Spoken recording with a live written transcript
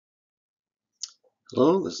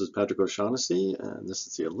Hello, this is Patrick O'Shaughnessy, and this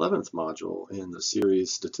is the 11th module in the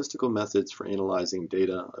series Statistical Methods for Analyzing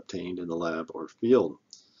Data Obtained in the Lab or Field.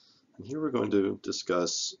 And here we're going to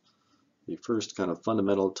discuss the first kind of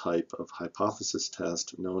fundamental type of hypothesis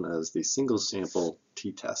test known as the single sample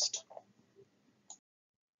t-test.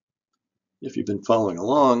 If you've been following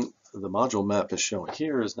along, the module map as shown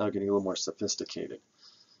here is now getting a little more sophisticated.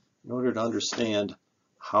 In order to understand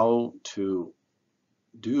how to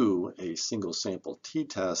do a single sample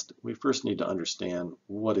t-test, we first need to understand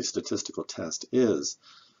what a statistical test is,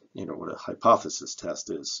 what a hypothesis test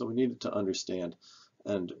is. So we needed to understand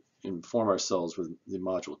and inform ourselves with the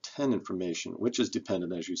module 10 information, which is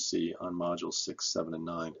dependent, as you see, on modules 6, 7, and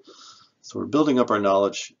 9. So we're building up our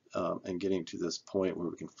knowledge and getting to this point where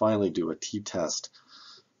we can finally do a t-test.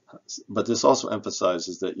 But this also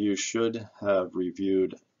emphasizes that you should have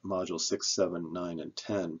reviewed modules 6, 7, 9, and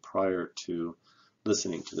 10 prior to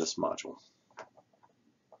listening to this module.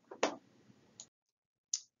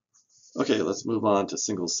 Okay, let's move on to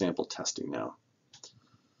single sample testing now.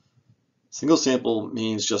 Single sample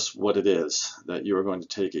means just what it is, that you are going to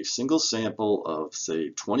take a single sample of, say,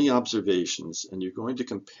 20 observations, and you're going to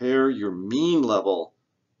compare your mean level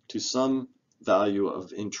to some value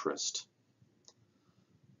of interest.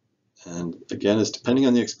 And again, it's depending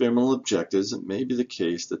on the experimental objectives. It may be the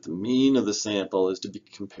case that the mean of the sample is to be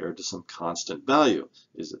compared to some constant value.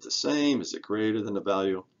 Is it the same? Is it greater than the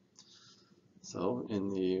value? So in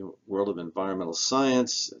the world of environmental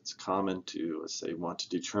science, it's common to, say, want to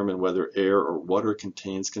determine whether air or water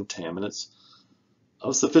contains contaminants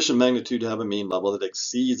of sufficient magnitude to have a mean level that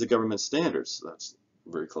exceeds the government standards. So that's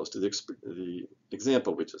very close to the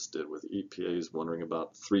example we just did with EPA is wondering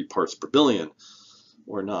about 3 parts per billion.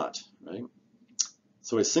 Or not, right?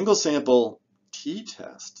 So a single sample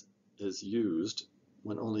t-test is used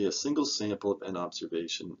when only a single sample of n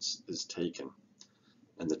observations is taken.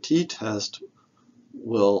 And the t-test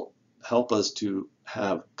will help us to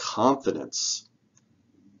have confidence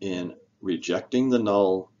in rejecting the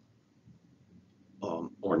null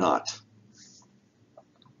or not.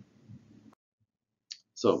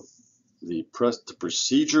 So the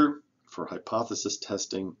procedure for hypothesis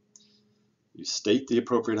testing: you state the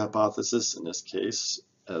appropriate hypothesis, in this case,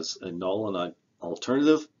 as a null and an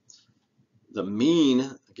alternative. The mean,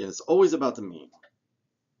 again, it's always about the mean,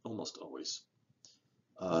 almost always.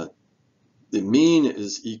 The mean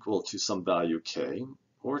is equal to some value k,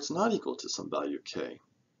 or it's not equal to some value k.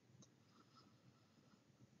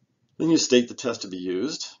 Then you state the test to be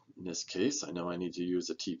used. In this case, I know I need to use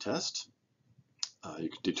a t-test. You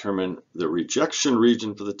can determine the rejection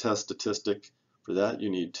region for the test statistic. For that, you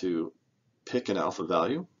need to pick an alpha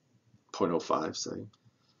value, 0.05 say.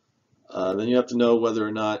 Then you have to know whether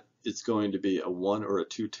or not it's going to be a 1 or a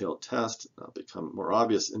 2-tailed test. That'll become more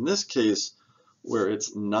obvious. In this case, where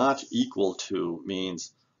it's not equal to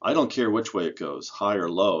means I don't care which way it goes, high or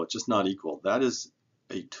low, it's just not equal. That is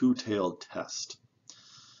a 2-tailed test.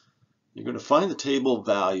 You're going to find the table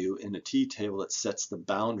value in the t-table that sets the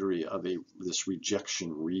boundary of this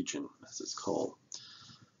rejection region, as it's called.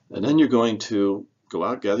 And then you're going to go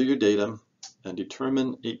out, gather your data, and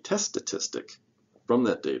determine a test statistic from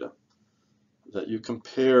that data that you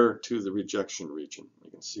compare to the rejection region.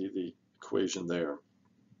 You can see the equation there,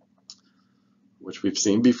 which we've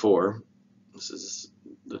seen before. This is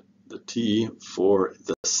the T for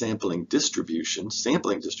the sampling distribution,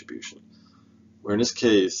 where in this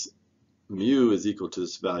case, mu is equal to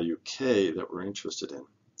this value k that we're interested in.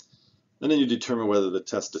 And then you determine whether the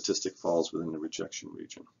test statistic falls within the rejection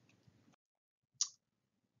region.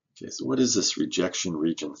 Okay, so what is this rejection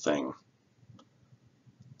region thing?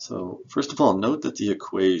 So first of all, note that the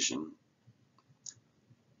equation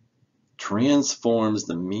transforms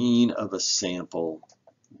the mean of a sample,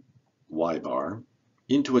 y bar,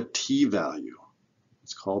 into a t-value.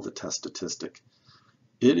 It's called the test statistic.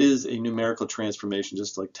 It is a numerical transformation,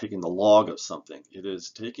 just like taking the log of something. It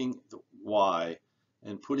is taking the y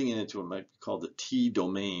and putting it into what might be called the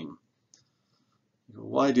t-domain.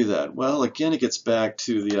 Why do that? Well, again, it gets back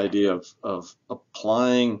to the idea of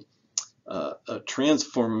applying,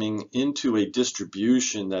 transforming into a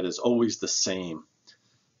distribution that is always the same,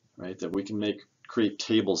 right? That we can create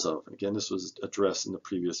tables of. Again, this was addressed in the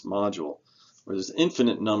previous module, where there's an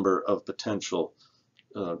infinite number of potential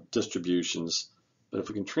distributions. But if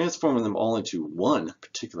we can transform them all into one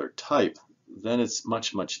particular type, then it's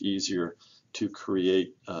much, much easier to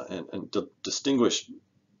create and distinguish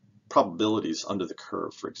probabilities under the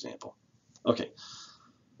curve, for example. Okay,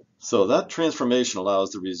 so that transformation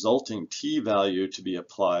allows the resulting t-value to be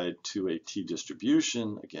applied to a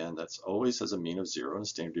t-distribution. Again, that's always has a mean of 0 and a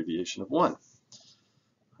standard deviation of 1.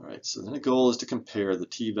 All right, right, so then the goal is to compare the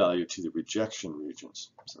t-value to the rejection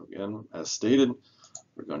regions. So again, as stated,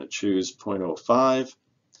 we're going to choose 0.05,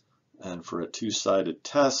 and for a two-sided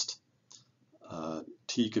test,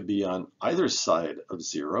 t could be on either side of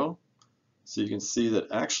 0. So you can see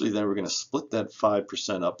that actually then we're going to split that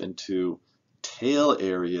 5% up into tail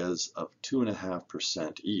areas of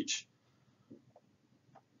 2.5% each.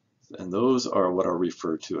 And those are what are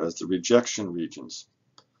referred to as the rejection regions.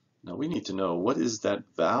 Now we need to know what is that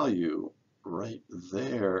value right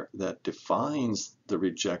there that defines the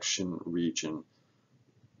rejection region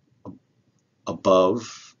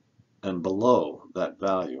above and below that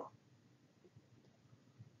value.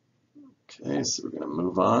 Okay, so we're going to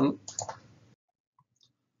move on.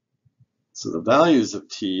 So the values of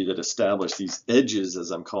t that establish these edges,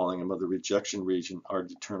 as I'm calling them, of the rejection region are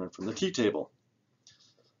determined from the t-table.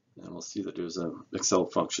 And we'll see that there's an Excel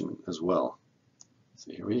function as well.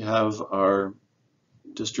 So here we have our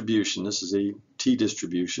distribution. This is a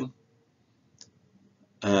t-distribution.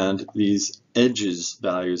 And these edges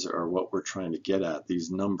values are what we're trying to get at, these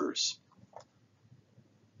numbers.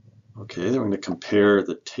 Okay, then we're going to compare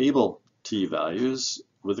the table t-values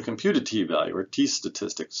with the computed t-value, or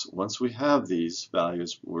t-statistics. Once we have these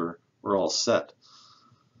values, we're all set.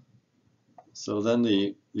 So then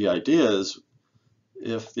the idea is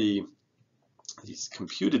if these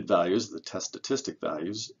computed values, the test statistic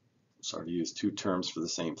values, sorry to use two terms for the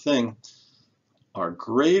same thing, are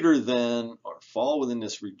greater than or fall within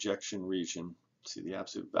this rejection region, see the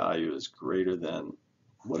absolute value is greater than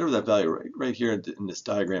whatever that value right here in this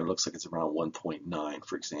diagram, it looks like it's around 1.9,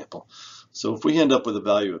 for example. So if we end up with a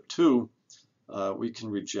value of 2, we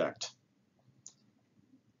can reject.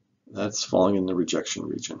 That's falling in the rejection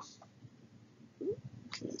region.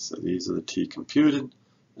 Okay, so these are the t computed,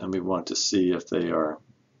 and we want to see if they are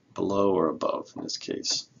below or above in this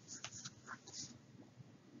case.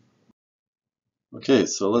 Okay,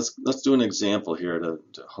 so let's do an example here to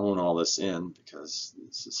hone all this in, because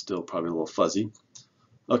this is still probably a little fuzzy.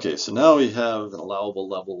 Okay, so now we have an allowable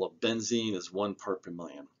level of benzene as 1 part per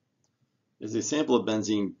million. Is the sample of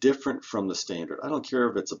benzene different from the standard? I don't care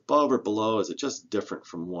if it's above or below, is it just different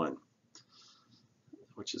from 1?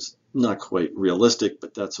 Which is not quite realistic,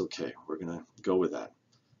 but that's okay. We're going to go with that.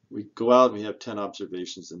 We go out and we have 10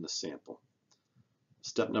 observations in the sample.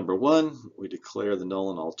 Step number 1, we declare the null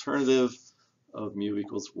and alternative of mu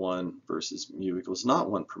equals 1 versus mu equals not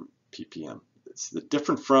 1 per ppm. It's the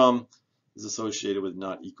different from is associated with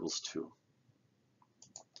not equals 2.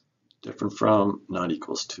 Different from, not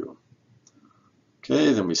equals 2.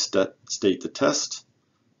 Okay, then we state the test.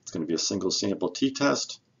 It's going to be a single sample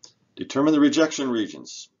t-test. Determine the rejection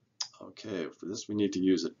regions. Okay, for this we need to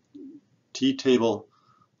use a t-table,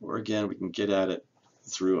 or again we can get at it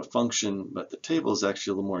through a function, but the table is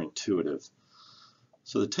actually a little more intuitive.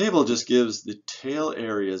 So the table just gives the tail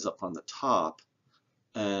areas up on the top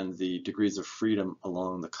and the degrees of freedom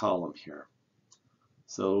along the column here.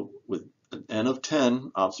 So with an n of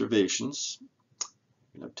 10 observations,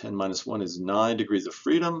 10 minus 1 is 9 degrees of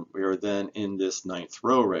freedom. We are then in this 9th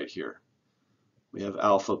row right here. We have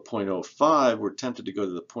alpha 0.05. We're tempted to go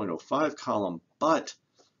to the 0.05 column, but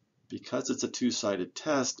because it's a two-sided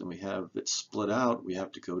test and we have it split out, we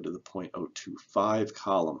have to go to the 0.025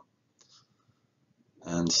 column.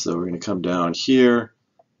 And so we're going to come down here,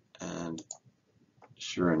 and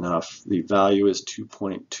sure enough, the value is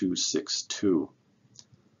 2.262.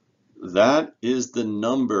 That is the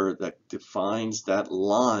number that defines that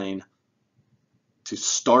line to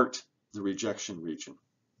start the rejection region.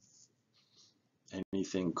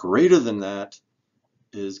 Anything greater than that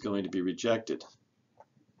is going to be rejected.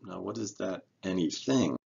 Now, what is that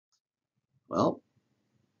anything? Well,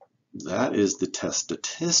 that is the test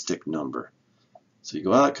statistic number. So you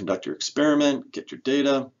go out, conduct your experiment, get your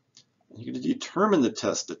data, and you're going to determine the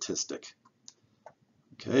test statistic.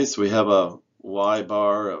 Okay, so we have a y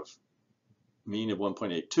bar of mean of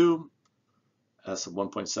 1.82, s of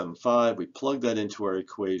 1.75. We plug that into our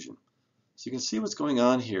equation. So you can see what's going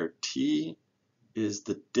on here. T is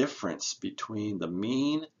the difference between the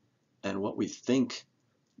mean and what we think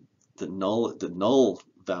the null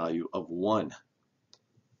value of 1.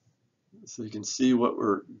 So you can see what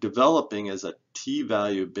we're developing is a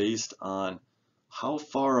t-value based on how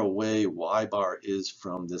far away y bar is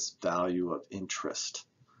from this value of interest.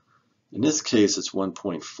 In this case, it's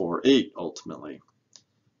 1.48 ultimately.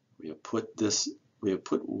 We have put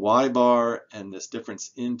y bar and this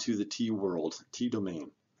difference into the t world, t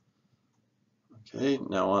domain. Okay,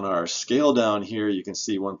 now on our scale down here, you can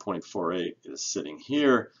see 1.48 is sitting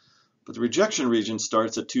here, but the rejection region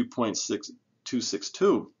starts at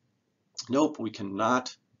 2.262. Nope, we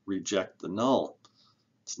cannot reject the null.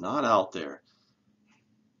 It's not out there.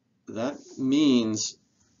 That means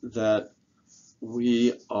that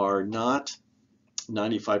we are not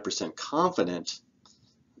 95% confident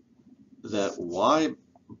that y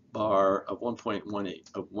bar of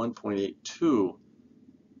 1.82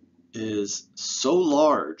 is so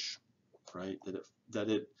large, right, that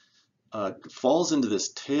it falls into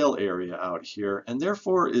this tail area out here and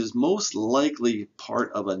therefore is most likely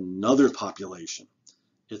part of another population.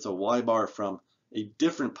 It's a y bar from a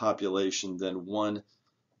different population than one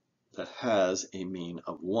that has a mean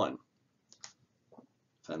of 1.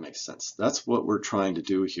 If that makes sense. That's what we're trying to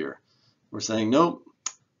do here. We're saying, nope,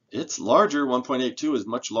 it's larger. 1.82 is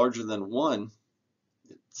much larger than 1.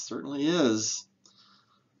 It certainly is.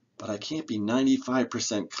 But I can't be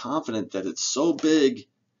 95% confident that it's so big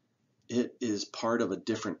it is part of a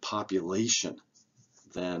different population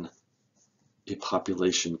than a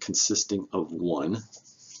population consisting of 1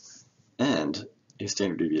 and a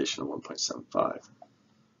standard deviation of 1.75.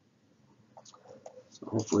 So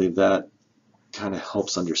hopefully that kind of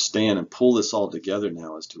helps understand and pull this all together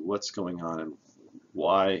now as to what's going on and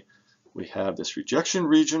why we have this rejection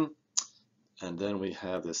region, and then we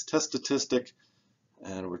have this test statistic,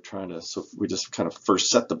 and we're trying to, so we just kind of first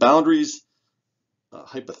set the boundaries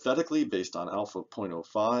hypothetically based on alpha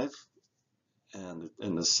 0.05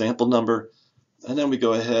 and the sample number, and then we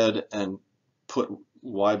go ahead and put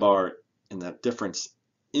y bar in that difference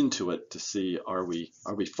into it to see are we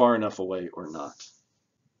far enough away or not.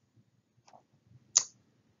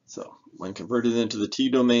 So when converted into the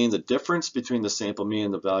t-domain, the difference between the sample mean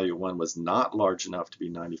and the value 1 was not large enough to be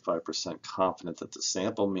 95% confident that the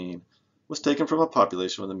sample mean was taken from a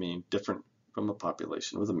population with a mean different from a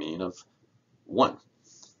population with a mean of 1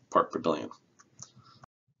 part per billion.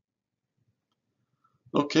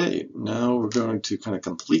 Okay, now we're going to kind of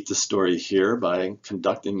complete the story here by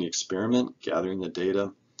conducting the experiment, gathering the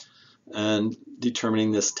data, and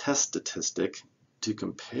determining this test statistic to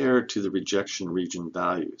compare to the rejection region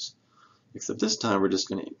values. Except this time we're just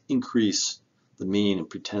going to increase the mean and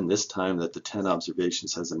pretend this time that the 10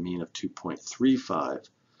 observations has a mean of 2.35.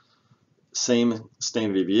 Same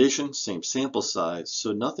standard deviation, same sample size,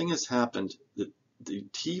 so nothing has happened. The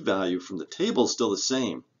t-value from the table is still the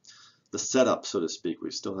same. The setup, so to speak,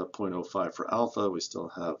 we still have 0.05 for alpha, we still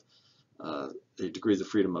have a degrees of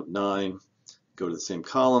freedom of 9, go to the same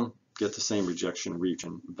column, get the same rejection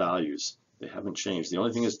region values. They haven't changed. The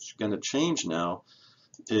only thing that's going to change now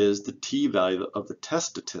is the t-value of the test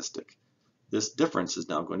statistic. This difference is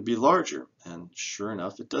now going to be larger, and sure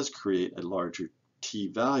enough, it does create a larger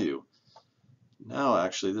t-value. Now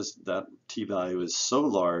actually that t-value is so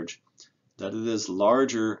large that it is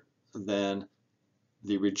larger than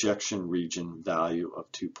the rejection region value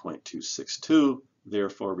of 2.262,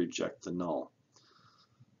 therefore reject the null.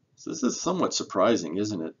 So this is somewhat surprising,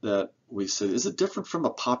 isn't it, that we say, is it different from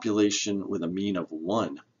a population with a mean of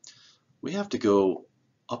 1? We have to go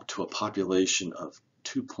up to a population of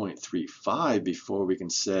 2.35 before we can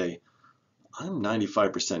say, I'm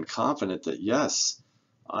 95% confident that yes,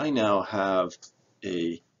 I now have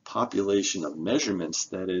a population of measurements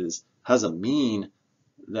that has a mean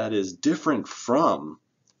that is different from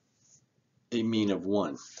a mean of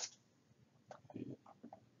 1.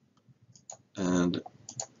 And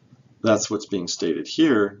that's what's being stated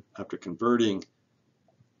here. After converting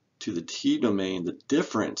to the t-domain, the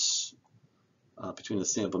difference between the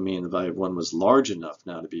sample mean and the value of 1 was large enough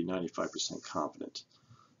now to be 95% confident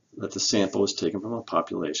that the sample was taken from a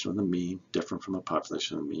population with a mean different from a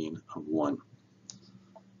population with a mean of 1.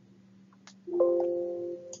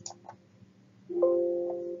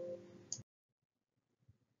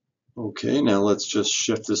 Okay, now let's just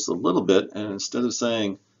shift this a little bit, and instead of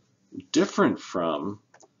saying different from,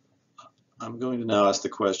 I'm going to now ask the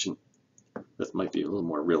question that might be a little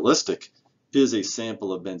more realistic. Is a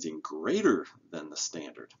sample of benzene greater than the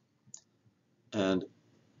standard? And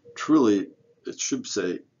truly, it should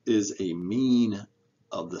say, is a mean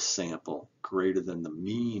of the sample greater than the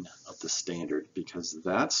mean of the standard? Because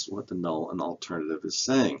that's what the null and alternative is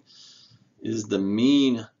saying. Is the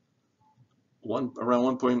mean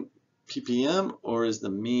around 1 ppm, or is the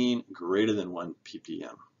mean greater than 1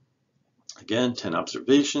 ppm? Again, 10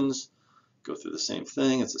 observations, go through the same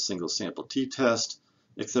thing. It's a single sample t-test,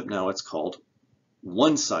 except now it's called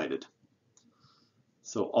one-sided.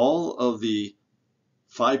 So all of the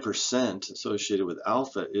 5% associated with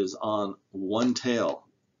alpha is on one tail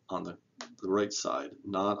on the right side,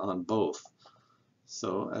 not on both.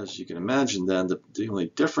 So as you can imagine then, the only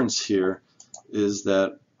difference here is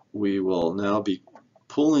that we will now be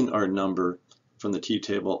pulling our number from the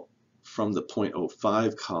t-table from the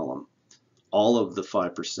 0.05 column all of the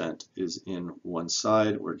 5% is in one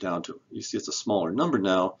side. We're down to, you see it's a smaller number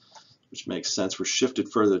now, which makes sense. We're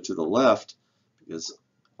shifted further to the left because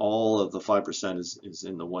all of the 5% is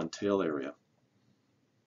in the one tail area.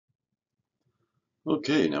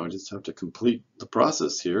 Okay, now we just have to complete the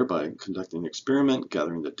process here by conducting the experiment,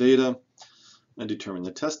 gathering the data, and determining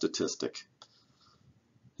the test statistic.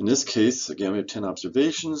 In this case, again, we have 10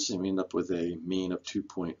 observations, and we end up with a mean of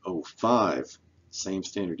 2.05, same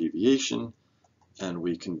standard deviation, and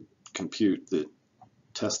we can compute the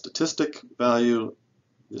test statistic value.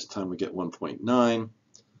 This time we get 1.9,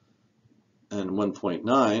 and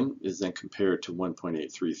 1.9 is then compared to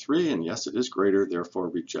 1.833, and yes, it is greater, therefore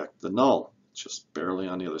reject the null. It's just barely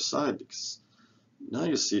on the other side, because now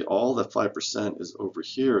you see all that 5% is over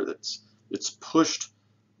here. It's pushed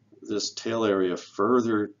this tail area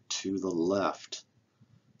further to the left.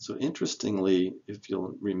 So interestingly, if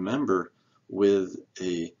you'll remember, with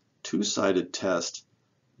a two-sided test,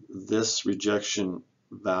 this rejection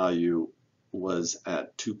value was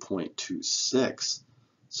at 2.26.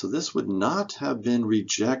 So this would not have been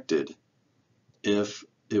rejected if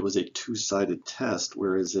it was a two-sided test,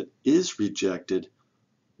 whereas it is rejected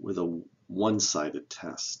with a one-sided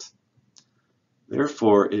test.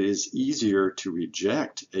 Therefore, it is easier to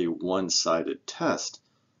reject a one-sided test.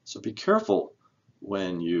 So be careful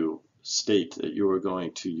when you state that you are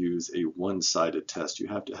going to use a one-sided test. You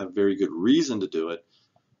have to have very good reason to do it,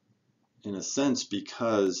 in a sense,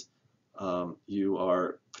 because you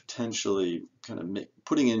are potentially kind of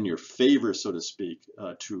putting in your favor, so to speak,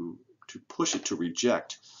 to push it to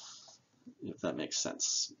reject, if that makes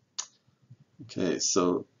sense. Okay,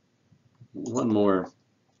 so one more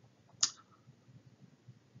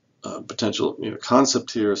potential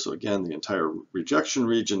concept here. So again, the entire rejection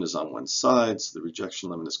region is on one side, so the rejection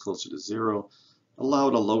limit is closer to 0.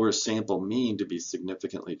 Allowed a lower sample mean to be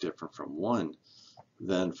significantly different from 1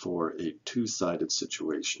 than for a two-sided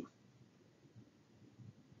situation.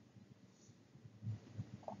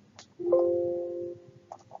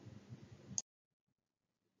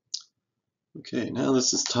 Okay, now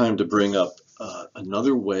this is time to bring up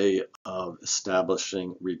another way of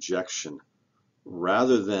establishing rejection.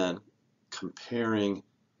 Rather than comparing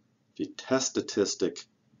the test statistic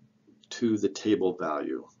to the table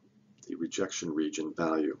value, the rejection region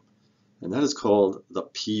value, and that is called the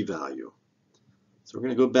p-value. So we're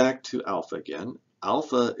going to go back to alpha again.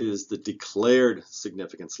 Alpha is the declared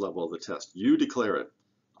significance level of the test. You declare it.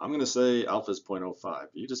 I'm going to say alpha is 0.05.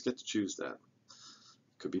 You just get to choose that.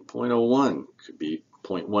 It could be 0.01, could be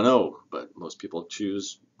 0.10, but most people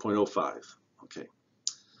choose 0.05. Okay.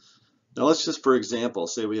 Now let's just, for example,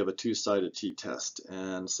 say we have a two-sided t-test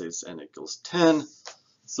and say it's n equals 10.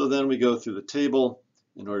 So then we go through the table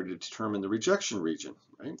in order to determine the rejection region,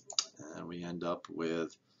 right? And we end up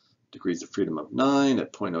with degrees of freedom of 9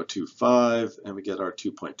 at 0.025, and we get our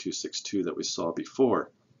 2.262 that we saw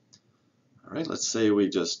before. All right, let's say we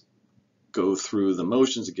just go through the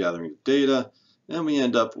motions of gathering data, and we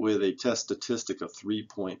end up with a test statistic of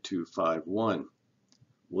 3.251.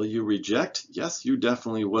 Will you reject? Yes, you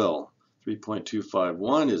definitely will.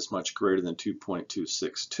 3.251 is much greater than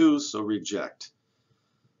 2.262, so reject.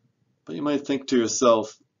 But you might think to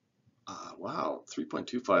yourself, wow,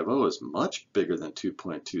 3.250 is much bigger than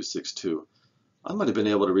 2.262. I might have been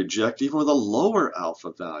able to reject even with a lower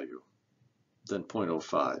alpha value than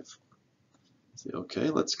 0.05. Say,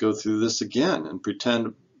 okay, let's go through this again and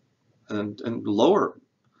pretend and lower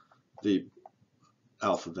the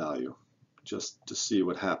alpha value just to see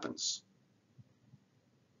what happens.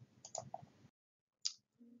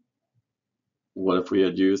 What if we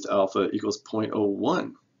had used alpha equals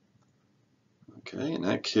 0.01? Okay, in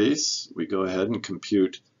that case, we go ahead and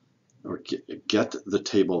compute or get the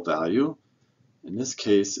table value. In this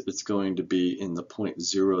case, it's going to be in the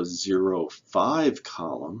 0.005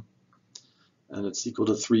 column, and it's equal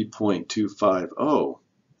to 3.250.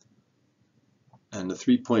 And the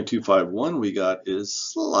 3.251 we got is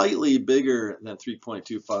slightly bigger than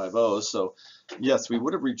 3.250. So yes, we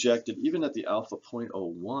would have rejected even at the alpha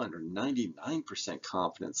 0.01 or 99%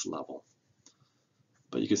 confidence level.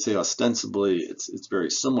 But you could say ostensibly it's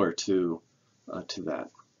very similar to that.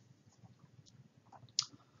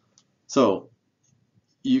 So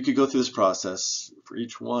you could go through this process for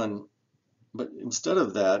each one, but instead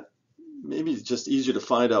of that, maybe it's just easier to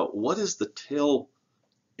find out what is the tail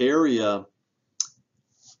area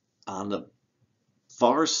on the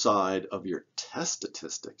far side of your test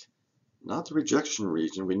statistic, not the rejection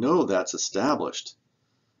region. We know that's established.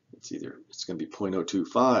 It's going to be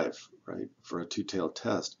 0.025, right, for a two-tailed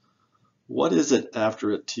test. What is it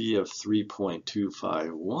after a t of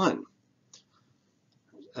 3.251?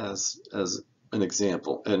 as an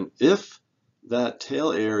example. And if that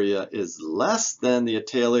tail area is less than the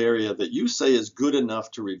tail area that you say is good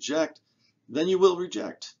enough to reject, then you will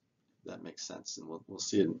reject. That makes sense, and we'll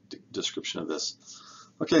see a description of this.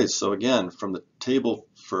 Okay, so again, from the table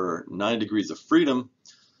for 9 degrees of freedom,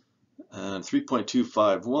 and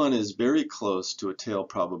 3.251 is very close to a tail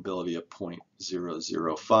probability of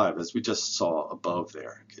 0.005, as we just saw above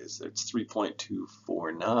there. Okay, so it's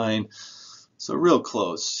 3.249, so real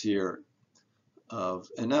close here.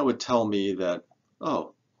 And that would tell me that,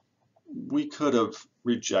 oh, we could have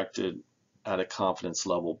rejected at a confidence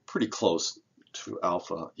level pretty close to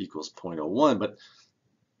alpha equals 0.01, but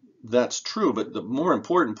that's true. But the more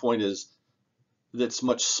important point is that it's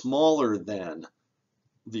much smaller than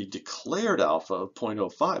the declared alpha of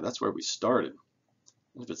 0.05. That's where we started.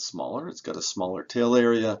 If it's smaller, it's got a smaller tail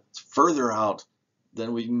area, it's further out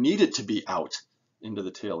than we need it to be out into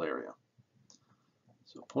the tail area.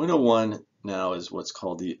 So 0.01 now is what's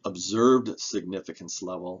called the observed significance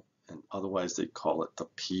level, and otherwise they call it the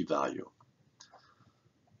p-value.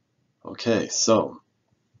 Okay, so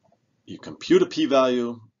you compute a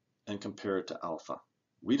p-value and compare it to alpha.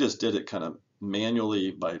 We just did it kind of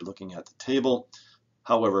manually by looking at the table.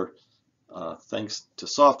 However, thanks to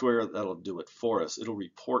software, that'll do it for us. It'll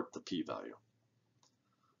report the p-value.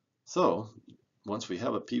 So once we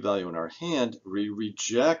have a p-value in our hand, we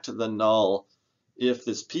reject the null if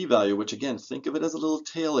this p-value, which again, think of it as a little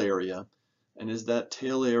tail area, and is that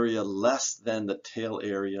tail area less than the tail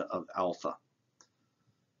area of alpha?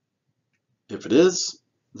 If it is,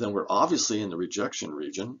 then we're obviously in the rejection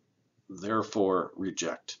region, therefore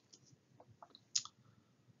reject.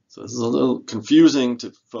 So this is a little confusing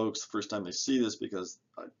to folks the first time they see this, because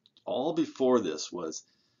all before this was,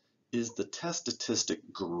 is the test statistic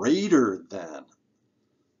greater than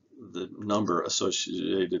the number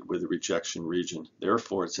associated with the rejection region?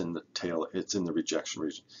 Therefore, it's in the rejection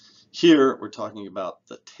region. Here, we're talking about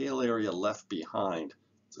the tail area left behind,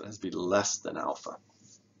 so it has to be less than alpha.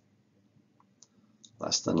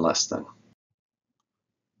 Less than.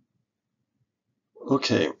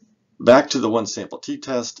 Okay, back to the one sample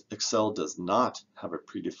t-test. Excel does not have a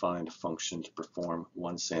predefined function to perform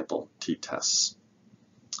one sample t-tests.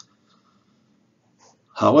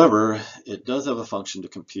 However, it does have a function to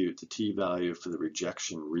compute the t-value for the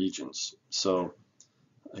rejection regions. So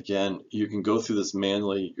again, you can go through this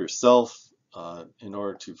manually yourself in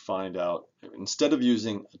order to find out, instead of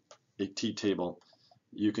using a t-table,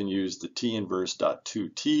 you can use the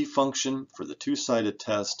t-inverse.2t function for the two-sided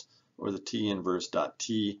test, or the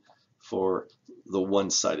t-inverse.t for the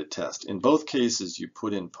one-sided test. In both cases, you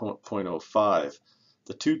put in 0.05.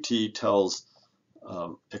 The 2t tells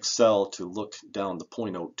Excel to look down the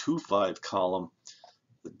 0.025 column.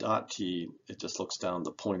 The .t, it just looks down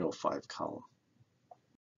the 0.05 column.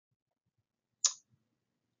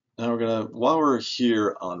 Now while we're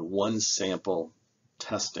here on one sample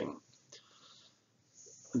testing,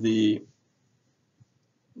 there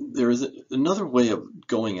is another way of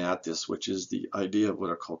going at this, which is the idea of what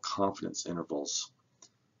are called confidence intervals.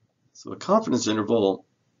 So a confidence interval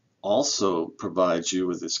also provides you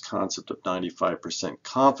with this concept of 95%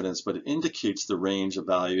 confidence, but it indicates the range of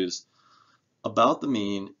values about the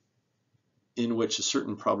mean in which a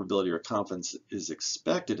certain probability or confidence is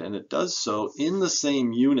expected, and it does so in the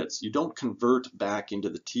same units. You don't convert back into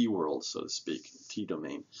the t world, so to speak, t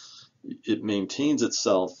domain. It maintains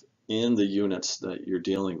itself in the units that you're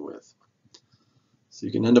dealing with. So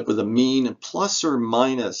you can end up with a mean plus or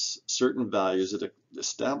minus certain values that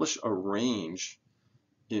establish a range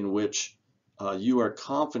in which you are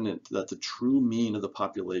confident that the true mean of the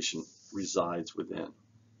population resides within.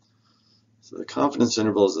 So the confidence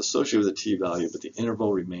interval is associated with the t-value, but the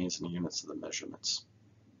interval remains in the units of the measurements.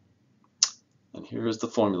 And here's the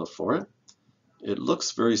formula for it. It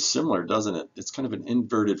looks very similar, doesn't it? It's kind of an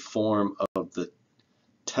inverted form of the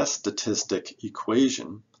test statistic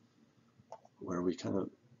equation, where we kind of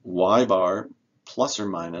y bar plus or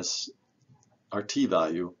minus our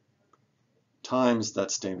t-value times that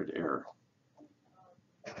standard error.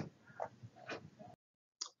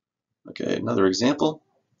 Okay, another example.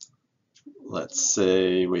 Let's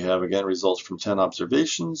say we have, again, results from 10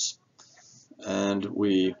 observations, and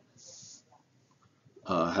we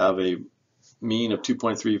have a mean of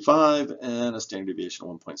 2.35 and a standard deviation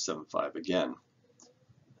of 1.75 again.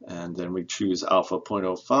 And then we choose alpha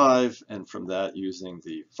 0.05, and from that, using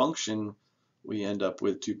the function, we end up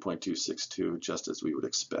with 2.262, just as we would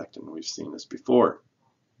expect, and we've seen this before.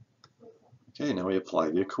 Okay, now we apply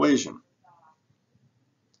the equation.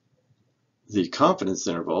 The confidence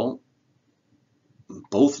interval,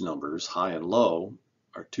 both numbers, high and low,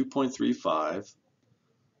 are 2.35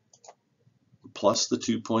 plus the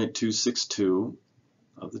 2.262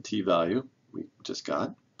 of the t-value we just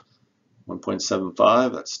got.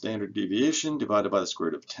 1.75, that's standard deviation, divided by the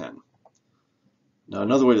square root of 10. Now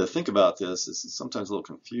another way to think about this is sometimes a little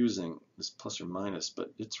confusing, this plus or minus,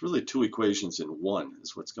 but it's really two equations in one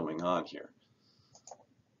is what's going on here.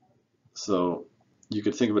 So you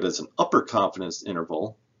could think of it as an upper confidence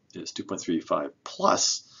interval is 2.35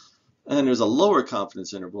 plus, and there's a lower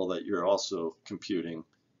confidence interval that you're also computing,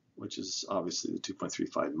 which is obviously the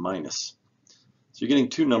 2.35 minus. So you're getting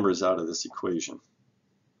two numbers out of this equation.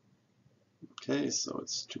 Okay, so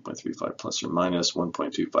it's 2.35 plus or minus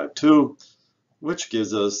 1.252, which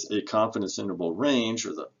gives us a confidence interval range,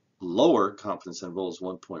 or the lower confidence interval is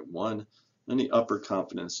 1.1, and the upper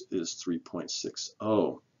confidence is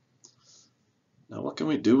 3.60. Now what can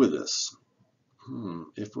we do with this?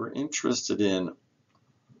 If we're interested in,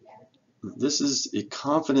 this is a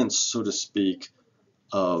confidence, so to speak,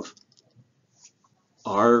 of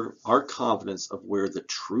our confidence of where the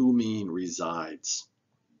true mean resides.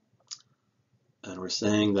 And we're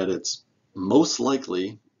saying that it's most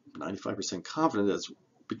likely, 95% confident, that it's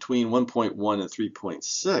between 1.1 and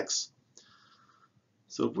 3.6.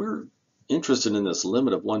 So if we're interested in this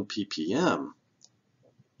limit of 1 ppm,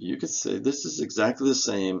 you could say this is exactly the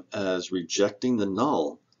same as rejecting the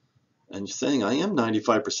null and saying I am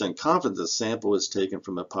 95% confident the sample was taken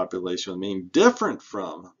from a population with a mean different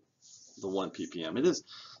from the 1 ppm. It is,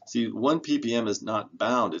 see, 1 ppm is not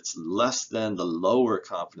bound, it's less than the lower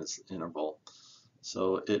confidence interval.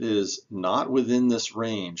 So it is not within this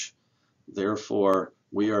range, therefore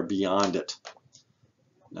we are beyond it.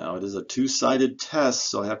 Now it is a two-sided test,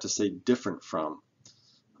 so I have to say different from,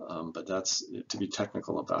 but that's to be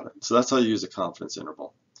technical about it. So that's how you use a confidence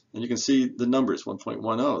interval. And you can see the numbers,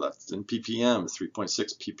 1.10, that's in ppm,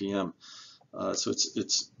 3.6 ppm. So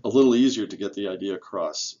it's a little easier to get the idea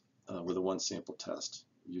across with a one sample test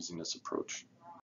using this approach.